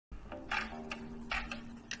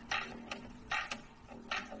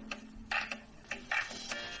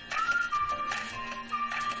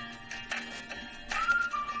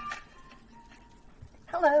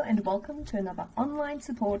Hello and welcome to another online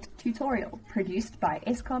support tutorial produced by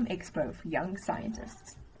Eskom Expo for young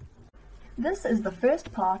scientists. This is the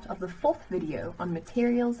first part of the fourth video on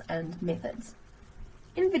materials and methods.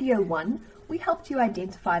 In video 1, we helped you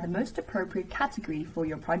identify the most appropriate category for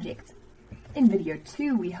your project. In video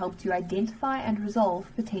 2, we helped you identify and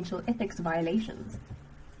resolve potential ethics violations.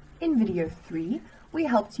 In video 3, we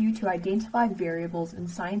helped you to identify variables in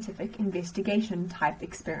scientific investigation type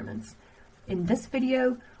experiments. In this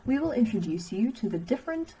video, we will introduce you to the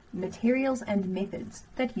different materials and methods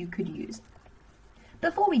that you could use.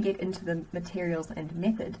 Before we get into the materials and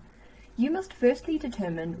method, you must firstly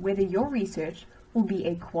determine whether your research will be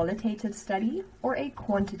a qualitative study or a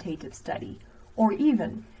quantitative study, or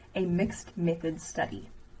even a mixed method study.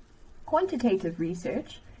 Quantitative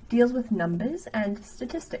research deals with numbers and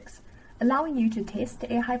statistics, allowing you to test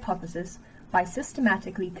a hypothesis by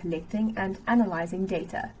systematically collecting and analyzing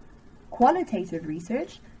data. Qualitative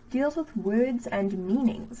research deals with words and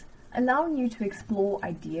meanings, allowing you to explore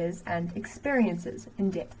ideas and experiences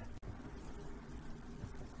in depth.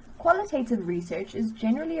 Qualitative research is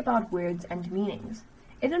generally about words and meanings.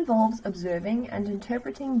 It involves observing and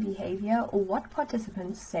interpreting behavior or what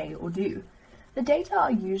participants say or do. The data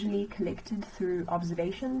are usually collected through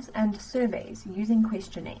observations and surveys using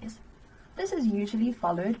questionnaires. This is usually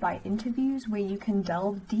followed by interviews where you can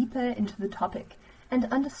delve deeper into the topic and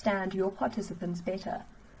understand your participants better.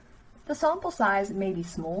 The sample size may be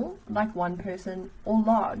small, like one person, or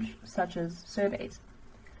large, such as surveys.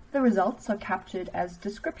 The results are captured as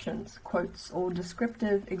descriptions, quotes, or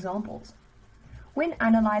descriptive examples. When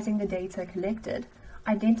analyzing the data collected,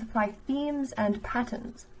 identify themes and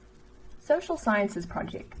patterns. Social sciences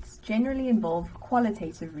projects generally involve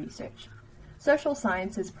qualitative research. Social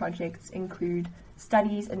sciences projects include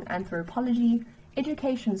studies in anthropology,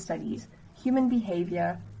 education studies, human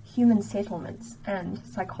behavior, human settlements, and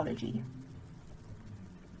psychology.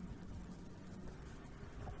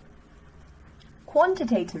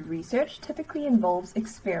 Quantitative research typically involves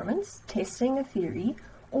experiments, testing a theory,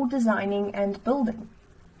 or designing and building.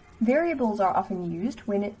 Variables are often used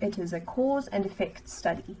when it is a cause and effect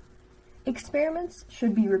study. Experiments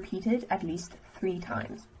should be repeated at least 3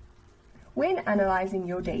 times. When analyzing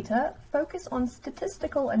your data, focus on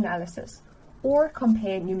statistical analysis or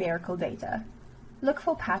compare numerical data. Look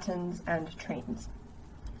for patterns and trends.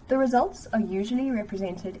 The results are usually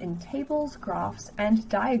represented in tables, graphs, and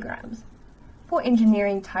diagrams. For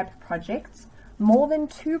engineering type projects, more than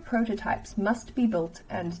 2 prototypes must be built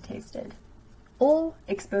and tested. All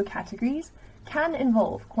Expo categories can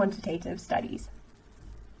involve quantitative studies.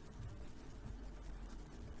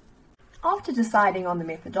 After deciding on the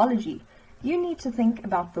methodology, you need to think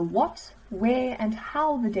about the what, where, and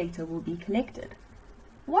how the data will be collected.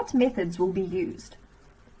 What methods will be used?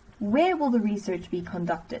 Where will the research be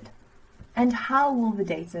conducted? And how will the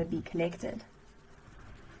data be collected?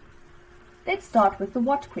 Let's start with the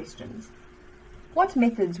what questions. What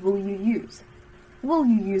methods will you use? Will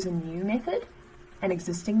you use a new method, an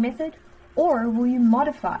existing method, or will you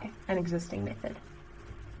modify an existing method?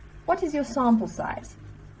 What is your sample size?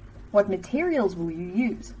 What materials will you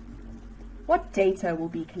use? What data will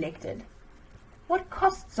be collected? What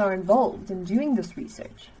costs are involved in doing this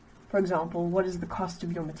research? For example, what is the cost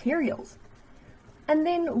of your materials? And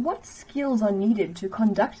then, what skills are needed to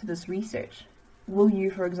conduct this research? Will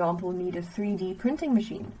you, for example, need a 3D printing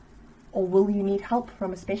machine? Or will you need help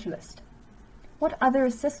from a specialist? What other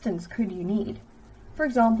assistance could you need? For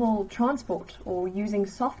example, transport or using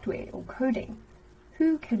software or coding.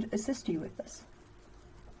 Who could assist you with this?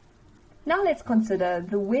 Now let's consider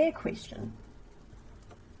the where question.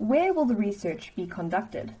 Where will the research be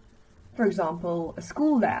conducted? For example, a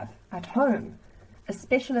school lab, at home, a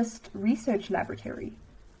specialist research laboratory,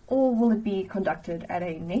 or will it be conducted at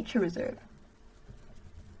a nature reserve?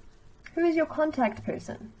 Who is your contact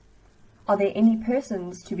person? Are there any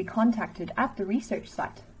persons to be contacted at the research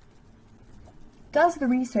site? Does the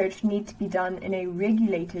research need to be done in a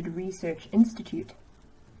regulated research institute?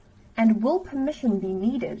 And will permission be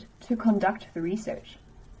needed to conduct the research?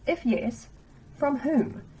 If yes, from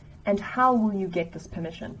whom? And how will you get this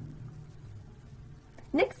permission?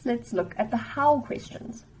 Next, let's look at the how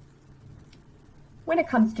questions. When it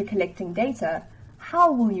comes to collecting data,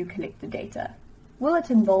 how will you collect the data? Will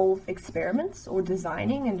it involve experiments or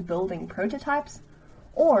designing and building prototypes,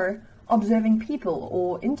 or observing people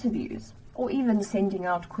or interviews, or even sending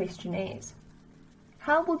out questionnaires?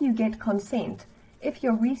 How will you get consent if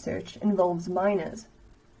your research involves minors?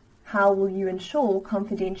 How will you ensure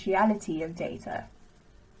confidentiality of data?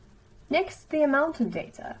 Next, the amount of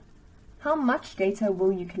data. How much data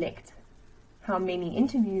will you collect? How many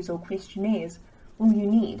interviews or questionnaires will you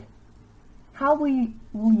need? How will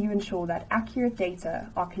you ensure that accurate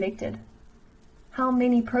data are collected? How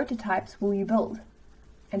many prototypes will you build?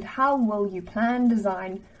 And how will you plan,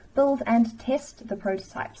 design, build and test the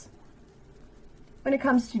prototypes? When it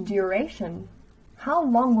comes to duration, how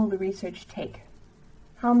long will the research take?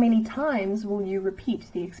 How many times will you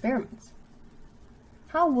repeat the experiments?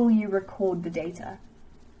 How will you record the data?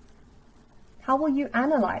 How will you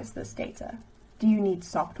analyze this data? Do you need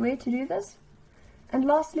software to do this? And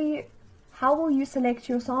lastly, how will you select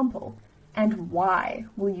your sample? And why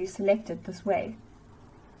will you select it this way?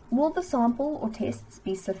 Will the sample or tests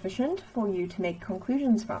be sufficient for you to make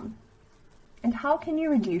conclusions from? And how can you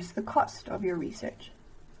reduce the cost of your research?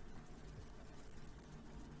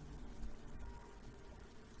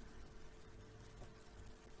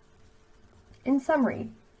 In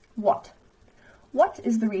summary, what? What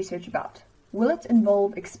is the research about? Will it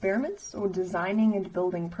involve experiments or designing and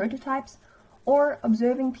building prototypes, or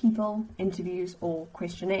observing people, interviews, or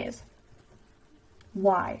questionnaires?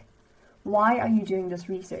 Why? Why are you doing this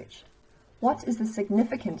research? What is the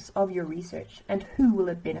significance of your research, and who will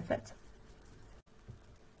it benefit?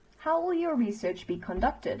 How will your research be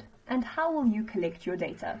conducted, and how will you collect your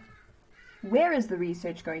data? Where is the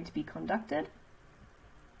research going to be conducted?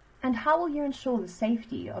 And how will you ensure the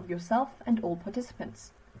safety of yourself and all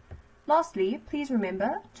participants? Lastly, please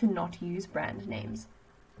remember to not use brand names.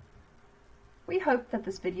 We hope that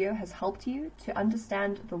this video has helped you to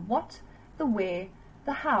understand the what, the where,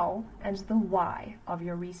 the how, and the why of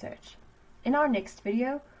your research. In our next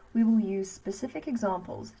video, we will use specific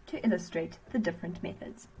examples to illustrate the different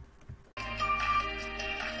methods.